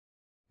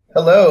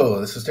Hello,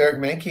 this is Derek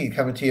Mankey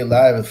coming to you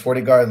live with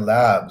FortiGuard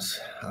Labs,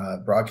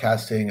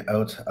 broadcasting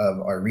out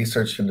of our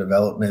research and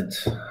development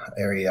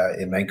area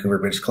in Vancouver,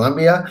 British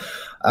Columbia.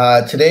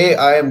 Today,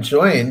 I am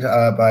joined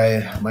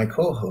by my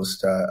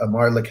co-host,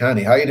 Amar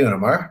Lakhani. How are you doing,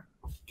 Amar?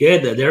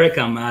 Good, Derek.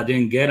 I'm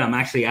doing good. I'm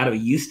actually out of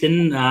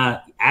Houston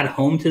at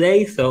home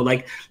today, so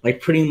like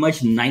pretty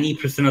much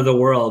 90% of the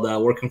world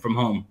working from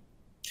home.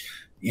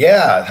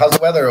 Yeah, how's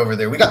the weather over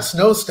there? We got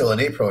snow still in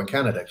April in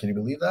Canada. Can you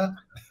believe that?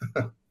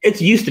 It's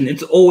Houston.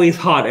 It's always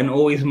hot and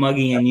always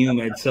muggy and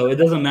humid, so it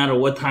doesn't matter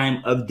what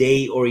time of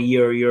day or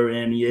year you're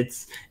in.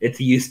 It's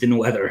Houston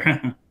weather.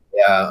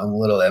 Yeah, I'm a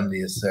little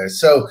envious there.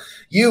 So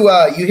you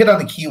hit on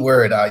the key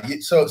word.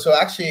 So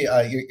actually,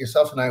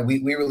 yourself and I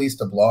we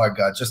released a blog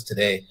just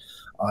today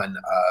on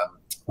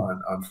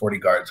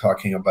FortiGuard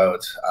talking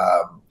about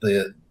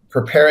the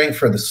preparing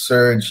for the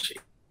surge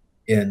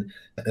in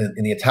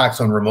the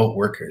attacks on remote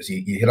workers.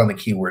 You hit on the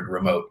keyword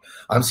remote.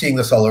 I'm seeing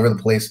this all over the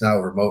place now.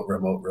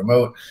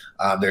 Remote.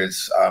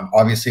 There's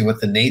obviously,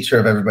 with the nature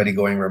of everybody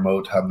going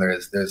remote,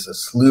 there's a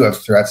slew of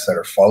threats that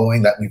are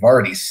following that we've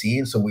already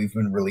seen. So we've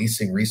been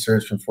releasing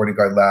research from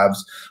FortiGuard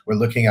Labs. We're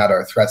looking at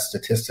our threat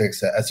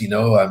statistics. As you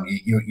know,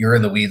 you're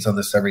in the weeds on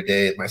this every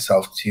day.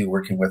 Myself too,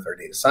 working with our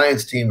data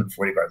science team and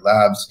FortiGuard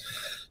Labs.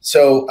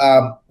 So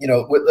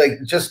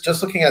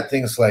just looking at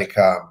things like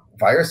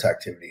virus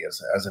activity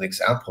as an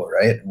example,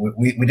 right?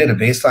 We did a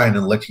baseline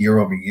and looked year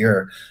over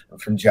year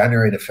from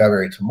January to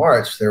February to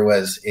March. There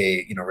was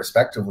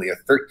respectively a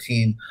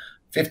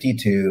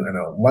 1352 and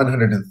a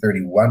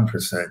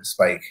 131%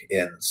 spike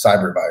in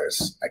cyber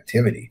virus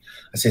activity.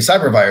 I say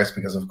cyber virus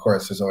because, of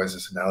course, there's always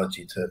this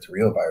analogy to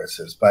real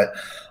viruses. But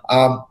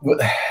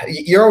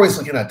you're always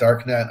looking at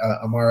darknet,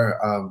 Amar,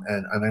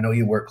 and I know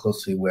you work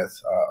closely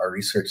with our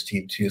research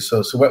team too.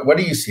 So what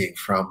are you seeing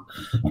from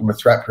a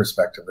threat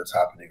perspective that's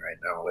happening right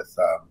now with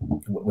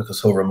this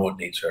whole remote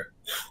nature?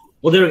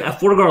 Well, there at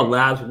FortiGuard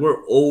Labs,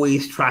 we're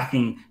always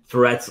tracking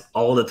threats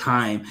all the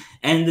time.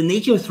 And the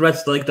nature of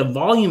threats, like the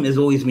volume has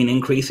always been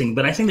increasing,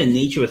 but I think the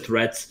nature of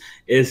threats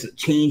is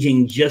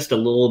changing just a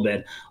little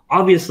bit.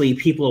 Obviously,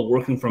 people are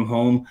working from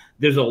home.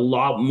 There's a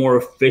lot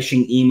more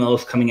phishing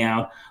emails coming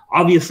out.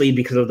 Obviously,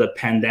 because of the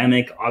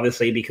pandemic,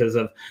 obviously because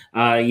of,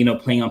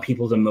 playing on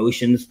people's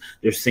emotions,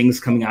 there's things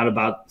coming out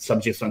about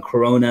subjects on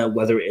corona,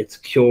 whether it's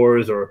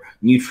cures or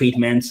new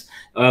treatments.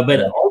 But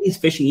all these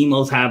phishing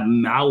emails have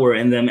malware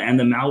in them, and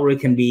the malware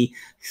can be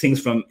things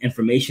from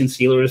information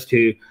stealers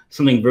to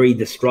something very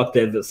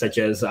destructive, such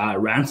as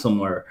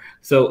ransomware.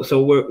 So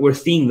we're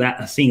seeing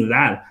that.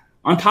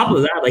 On top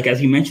of that, like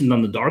as you mentioned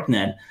on the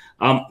darknet,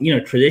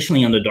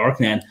 traditionally on the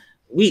darknet,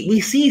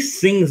 we see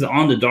things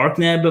on the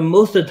darknet, but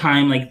most of the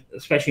time, like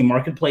especially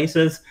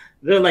marketplaces,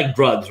 they're like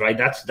drugs, right?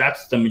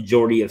 That's the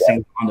majority of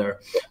things on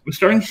there. We're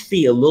starting to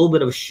see a little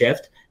bit of a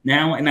shift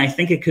now, and I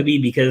think it could be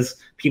because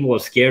people are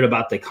scared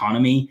about the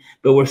economy,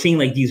 but we're seeing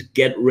like these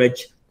get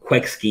rich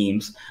quick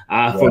schemes.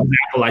 For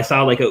example, I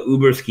saw like a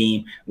Uber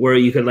scheme where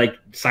you could like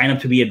sign up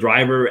to be a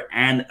driver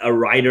and a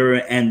rider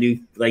and do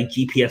like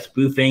GPS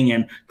spoofing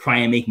and try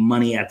and make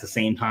money at the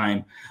same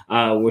time.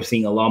 We're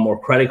seeing a lot more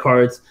credit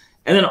cards.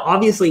 And then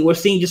obviously we're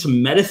seeing just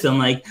medicine,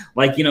 like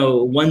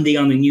one day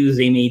on the news,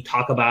 they may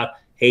talk about,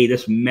 hey,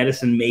 this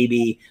medicine may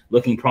be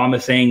looking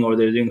promising, or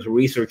they're doing some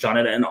research on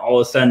it. And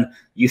all of a sudden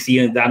you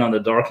see that on the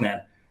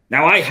darknet.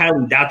 Now, I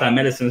highly doubt that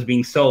medicine is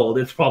being sold.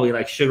 It's probably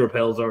like sugar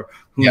pills or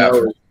who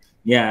knows.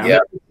 Yeah.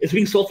 It's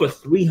being sold for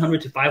 $300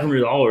 to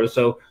 $500.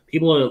 So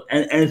people are,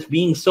 and it's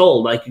being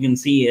sold, like you can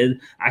see it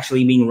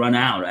actually being run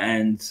out.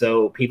 And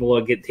so people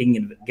are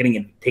getting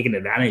taken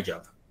advantage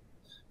of.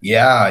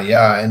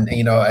 Yeah.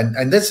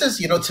 And this is,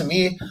 to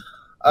me,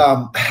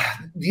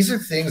 these are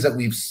things that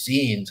we've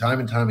seen time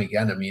and time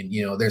again. I mean,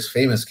 there's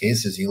famous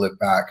cases you look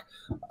back,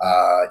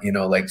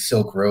 like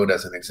Silk Road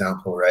as an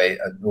example, right?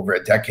 Over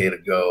a decade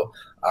ago.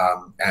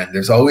 And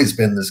there's always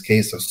been this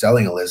case of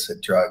selling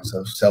illicit drugs,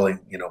 of selling,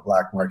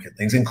 black market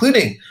things,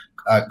 including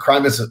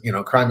crime as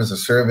a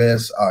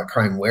service,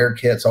 crimeware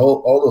kits,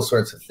 all those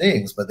sorts of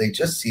things. But they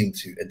just seem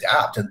to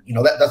adapt. And,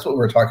 that's what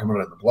we're talking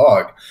about in the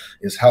blog,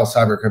 is how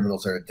cyber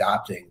criminals are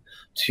adapting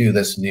to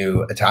this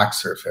new attack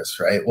surface,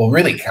 right? Well,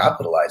 really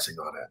capitalizing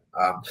on it.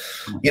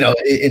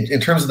 In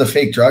terms of the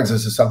fake drugs,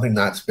 this is something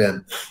that's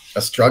been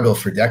a struggle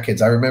for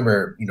decades. I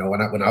remember,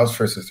 when I was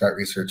first a threat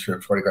researcher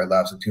at FortiGuard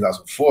Labs in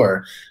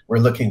 2004, we're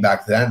looking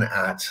back then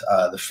at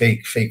the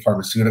fake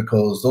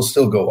pharmaceuticals. Those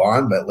still go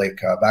on, but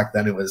back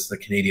then it was the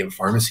Canadian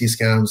pharmacy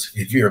scams,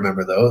 if you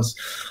remember those.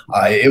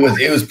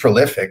 It was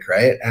prolific,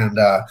 right? And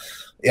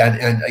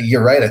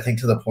you're right. I think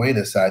to the point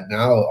is that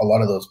now a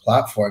lot of those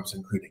platforms,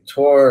 including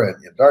Tor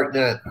and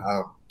Darknet,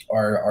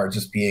 are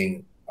just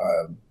being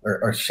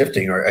are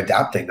shifting or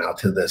adapting now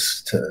to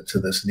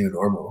this new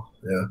normal.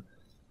 Yeah.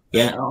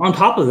 Yeah. On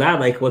top of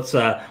that, like what's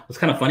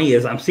kind of funny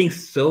is I'm seeing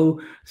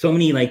so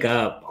many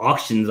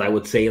auctions, I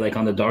would say, like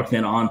on the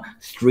darknet on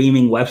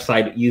streaming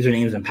website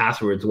usernames and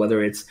passwords,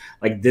 whether it's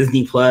like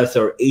Disney Plus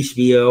or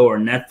HBO or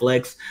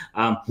Netflix.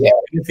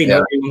 Because they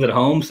know everyone's at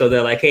home, so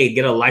they're like, "Hey,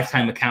 get a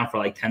lifetime account for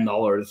like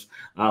 $10."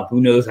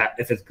 Who knows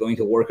if it's going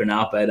to work or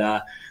not? But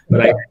I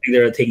think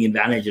they're taking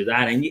advantage of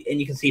that, and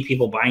you can see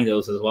people buying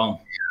those as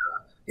well.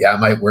 Yeah, it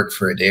might work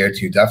for a day or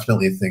two.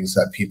 Definitely things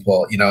that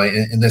people,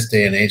 in this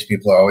day and age,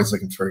 people are always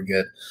looking for a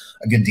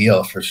good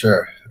deal for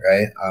sure,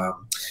 right?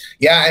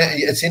 Yeah,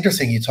 it's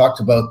interesting. You talked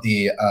about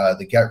the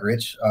get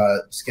rich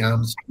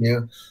scams.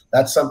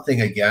 That's something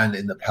again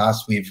in the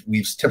past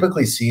we've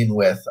typically seen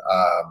with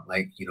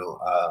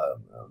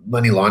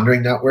money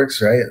laundering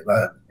networks, right?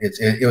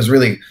 It was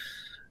really.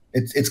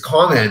 It's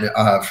common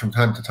from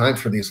time to time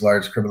for these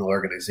large criminal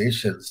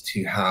organizations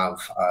to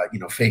have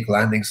fake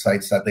landing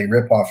sites that they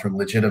rip off from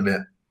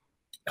legitimate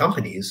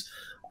companies,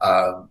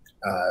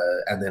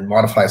 and then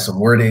modify some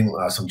wording,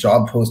 some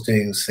job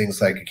postings,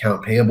 things like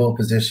account payable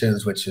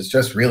positions, which is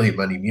just really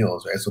money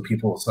mules, right? So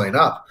people will sign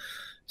up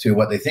to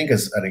what they think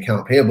is an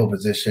account payable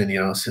position,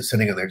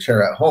 sitting in their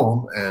chair at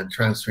home and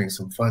transferring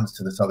some funds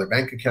to this other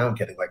bank account,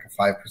 getting like a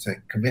 5%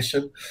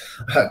 commission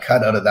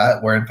cut out of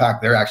that, where in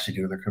fact they're actually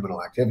doing the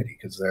criminal activity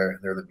because they're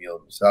the mule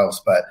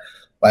themselves. But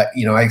I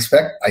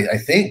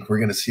think we're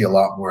going to see a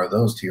lot more of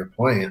those, to your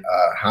point,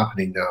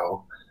 happening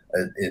now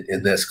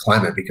in this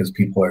climate, because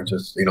people are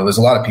just, there's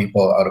a lot of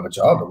people out of a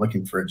job and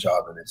looking for a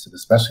job, and it's an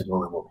especially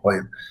vulnerable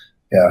point.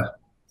 Yeah.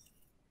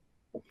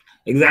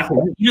 Exactly.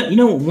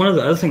 One of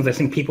the other things I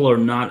think people are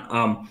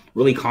not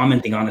really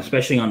commenting on,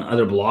 especially on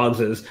other blogs,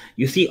 is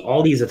you see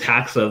all these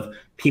attacks of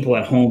people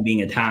at home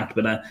being attacked.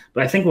 But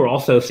I think we're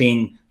also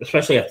seeing,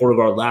 especially at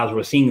FortiGuard Labs,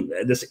 we're seeing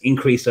this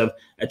increase of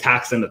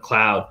attacks in the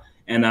cloud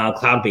and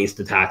cloud-based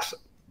attacks.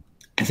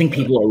 I think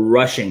people are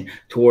rushing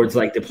towards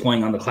like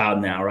deploying on the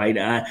cloud now, right?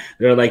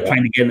 They're like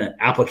trying to get in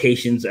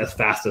applications as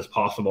fast as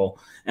possible.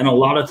 And a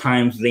lot of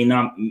times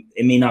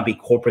it may not be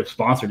corporate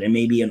sponsored. It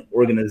may be an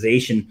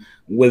organization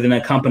within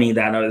a company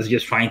that is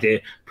just trying to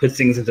put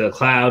things into the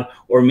cloud,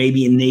 or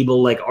maybe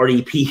enable like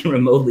RDP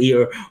remotely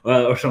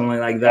or something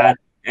like that.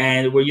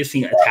 And we're just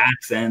seeing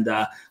attacks. And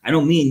I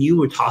know me and you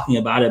were talking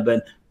about it,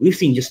 but we've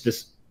seen just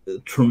this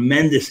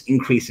tremendous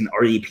increase in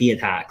RDP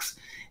attacks.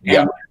 And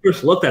when I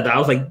first looked at that, I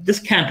was like, this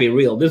can't be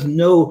real. There's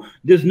no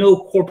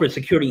corporate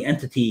security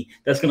entity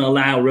that's going to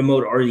allow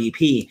remote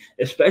RDP,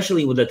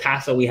 especially with the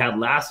attacks that we had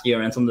last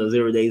year and some of the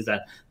 0 days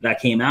that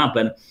came out.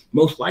 But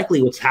most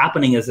likely what's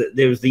happening is that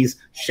there's these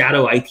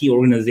shadow IT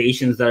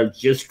organizations that are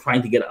just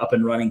trying to get up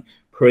and running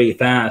pretty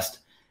fast.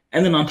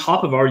 And then on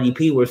top of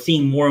RDP, we're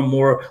seeing more and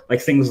more like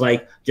things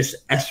like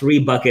just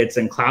S3 buckets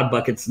and cloud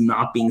buckets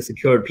not being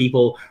secured.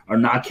 People are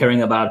not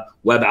caring about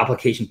web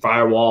application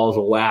firewalls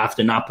or WAF.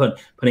 They're not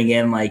putting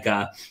in like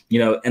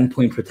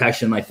endpoint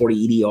protection like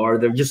FortiEDR.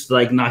 They're just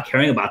like not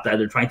caring about that.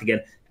 They're trying to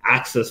get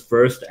access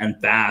first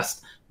and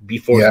fast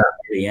before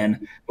the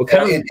end.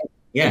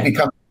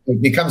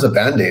 It becomes a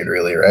Band-Aid,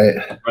 really,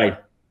 right? Right.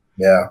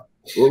 Yeah.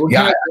 We're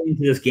kind of going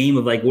into this game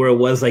of like where it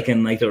was like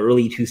in like the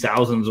early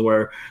 2000s,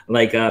 where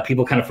like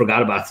people kind of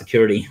forgot about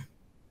security.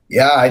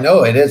 Yeah, I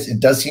know it is. It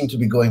does seem to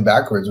be going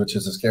backwards, which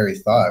is a scary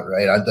thought,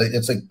 right?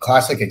 It's a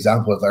classic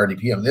example with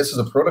RDP. I mean, this is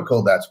a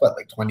protocol that's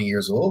like 20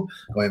 years old,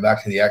 going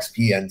back to the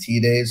XP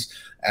NT days.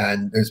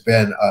 And there's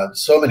been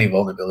so many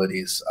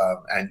vulnerabilities.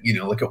 And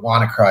look at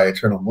WannaCry,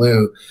 Eternal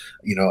Blue,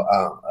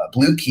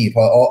 Bluekeep,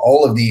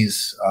 all of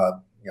these.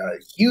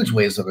 Huge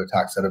waves of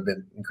attacks that have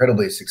been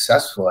incredibly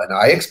successful, and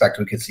I expect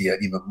we could see an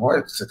even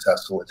more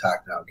successful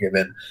attack now,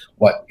 given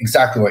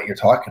exactly what you're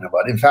talking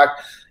about. In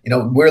fact,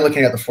 we're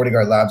looking at the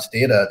FortiGuard Labs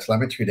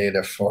telemetry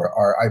data for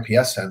our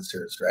IPS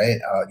sensors, right?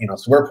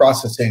 So we're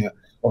processing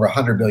over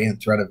 100 billion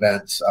threat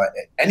events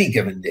any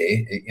given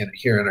day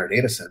here in our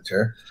data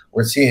center.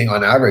 We're seeing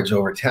on average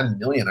over 10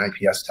 million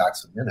IPS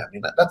attacks a minute. I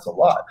mean, that's a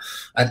lot.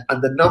 And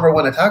the number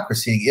one attack we're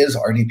seeing is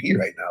RDP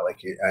right now.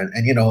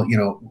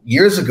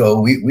 Years ago,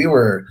 we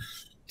were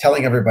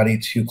telling everybody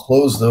to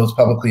close those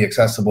publicly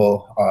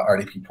accessible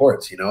RDP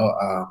ports.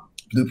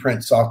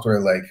 Blueprint software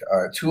like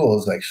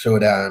tools like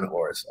Shodan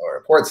or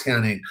port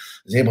scanning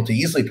is able to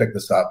easily pick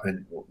this up,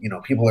 and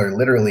people are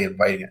literally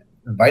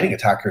inviting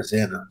attackers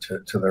in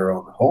to their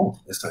own home,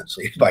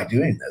 essentially, by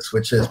doing this,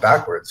 which is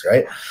backwards,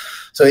 right?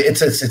 So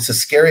it's a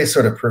scary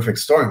sort of perfect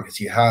storm, because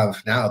you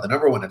have now the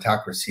number one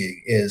attack we're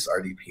seeing is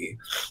RDP,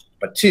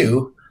 but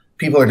two,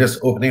 people are just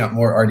opening up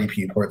more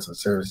RDP ports and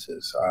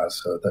services.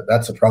 So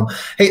that's a problem.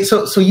 Hey,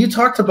 so you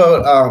talked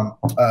about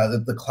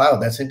the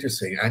cloud. That's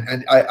interesting,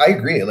 and I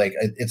agree. Like,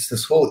 it's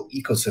this whole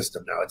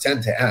ecosystem now. It's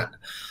end to end.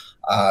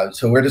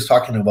 So we're just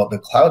talking about the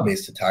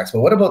cloud-based attacks, but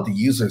what about the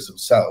users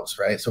themselves,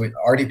 right? So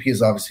RDP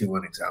is obviously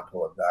one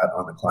example of that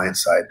on the client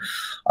side,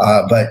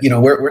 but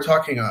we're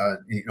talking,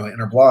 in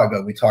our blog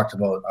we talked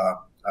about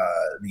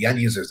the end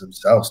users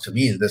themselves. To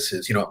me, this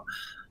is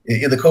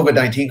in the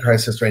COVID-19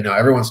 crisis right now,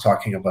 everyone's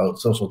talking about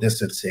social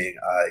distancing,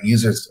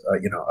 users,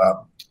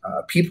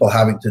 people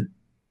having to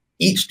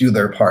each do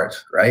their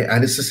part, right?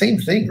 And it's the same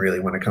thing really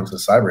when it comes to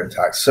cyber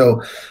attacks.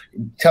 So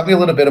tell me a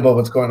little bit about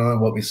what's going on,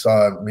 what we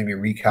saw, maybe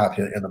recap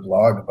in the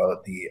blog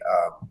about the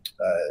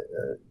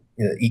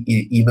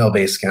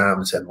email-based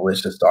scams and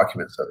malicious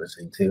documents that they're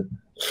seeing too.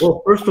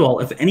 Well, first of all,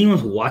 if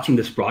anyone's watching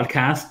this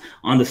broadcast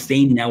on the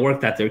same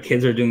network that their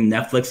kids are doing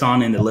Netflix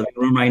on in the living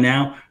room right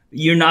now,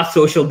 you're not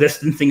social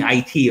distancing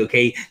IT,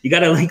 okay? You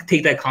got to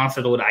take that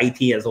concept with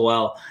IT as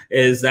well,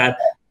 is that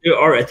there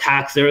are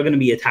attacks. There are going to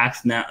be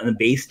attacks now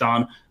based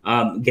on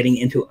getting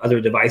into other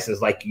devices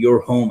like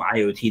your home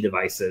IoT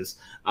devices,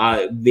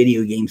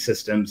 video game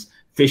systems,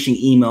 phishing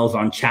emails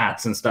on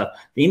chats and stuff.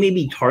 They may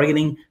be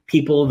targeting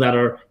people that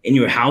are in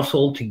your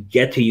household to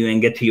get to you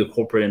and get to your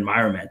corporate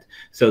environment.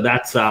 So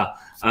that's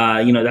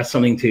that's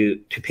something to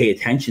pay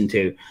attention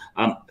to.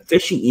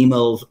 Phishing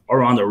emails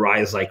are on the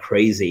rise like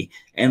crazy,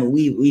 and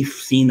we've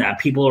seen that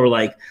people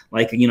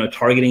are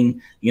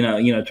targeting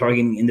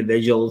targeting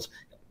individuals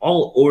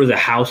all over the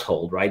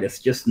household, right? It's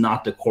just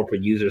not the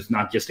corporate users,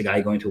 not just a guy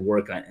going to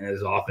work in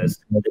his office.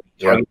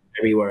 Targeted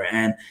everywhere,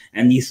 and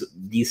these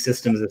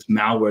systems, this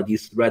malware,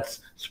 these threats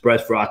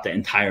spread throughout the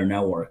entire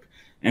network.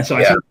 And so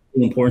I think it's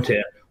really important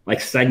to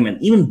segment.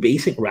 Even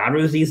basic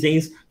routers these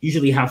days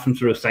usually have some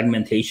sort of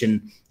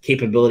segmentation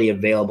capability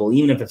available,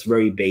 even if it's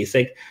very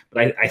basic.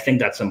 But I think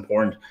that's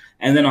important.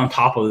 And then on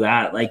top of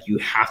that, you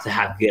have to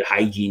have good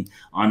hygiene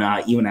on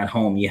even at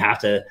home. You have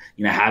to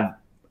have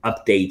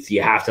updates.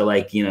 You have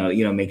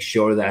to make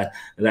sure that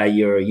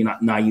you're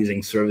not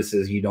using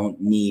services you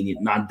don't need,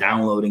 not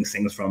downloading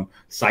things from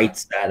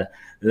sites that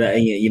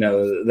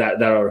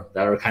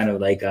are kind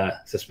of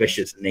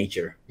suspicious in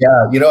nature.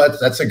 Yeah,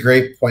 that's a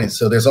great point.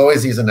 So there's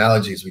always these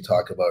analogies we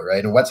talk about,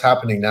 right? And what's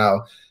happening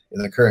now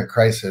in the current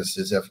crisis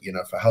is if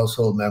a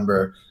household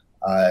member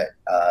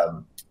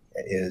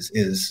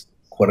is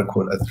quote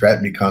unquote a threat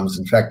and becomes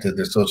infected,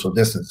 there's social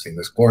distancing,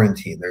 there's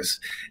quarantine, there's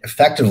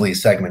effectively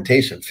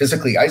segmentation,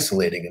 physically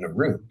isolating in a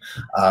room.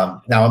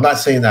 Now, I'm not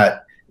saying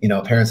that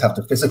parents have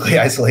to physically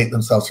isolate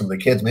themselves from the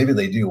kids. Maybe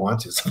they do want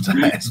to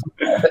sometimes.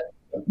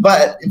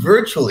 But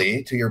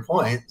virtually, to your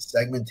point,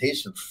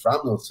 segmentation from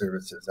those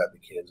services that the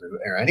kids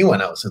or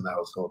anyone else in the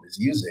household is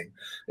using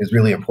is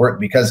really important,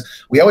 because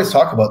we always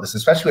talk about this,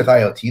 especially with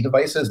IoT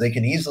devices. They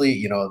can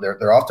easily,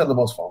 they're often the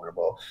most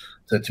vulnerable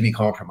to be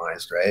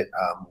compromised, right?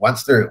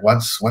 Once they're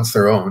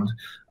owned,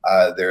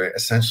 they're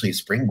essentially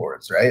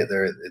springboards, right?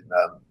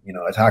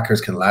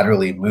 Attackers can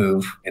laterally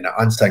move in an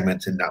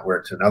unsegmented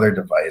network to another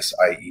device,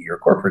 i.e. your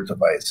corporate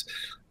device.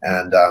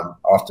 And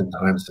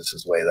oftentimes this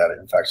is the way that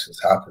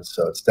infections happen.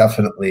 So it's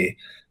definitely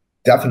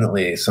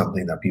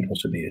something that people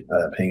should be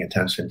paying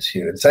attention to.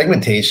 And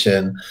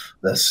segmentation,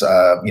 this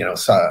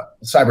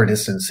cyber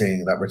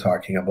distancing that we're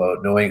talking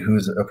about, knowing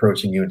who's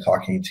approaching you and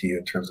talking to you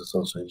in terms of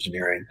social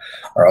engineering,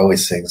 are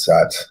always things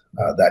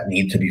that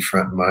need to be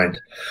front in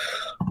mind.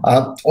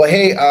 Well,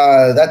 hey,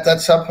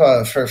 that's up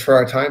for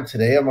our time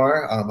today,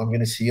 Amar. I'm going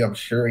to see you, I'm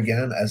sure,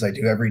 again, as I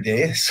do every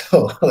day.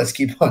 So let's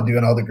keep on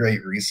doing all the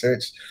great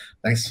research.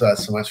 Thanks so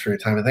much for your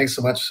time, and thanks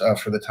so much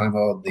for the time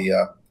of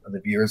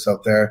the viewers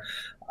out there.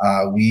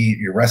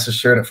 You're rest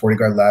assured at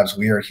FortiGuard Labs,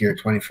 we are here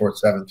 24/7,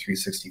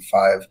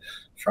 365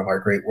 from our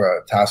great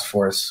task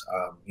force,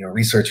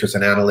 researchers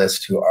and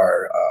analysts to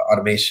our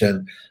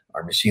automation,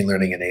 our machine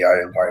learning and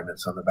AI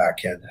environments on the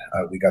back end.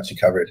 We got you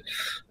covered.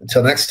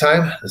 Until next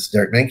time, this is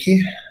Derek Menke,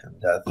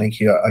 and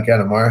thank you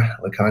again, Amar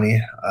Lakhani.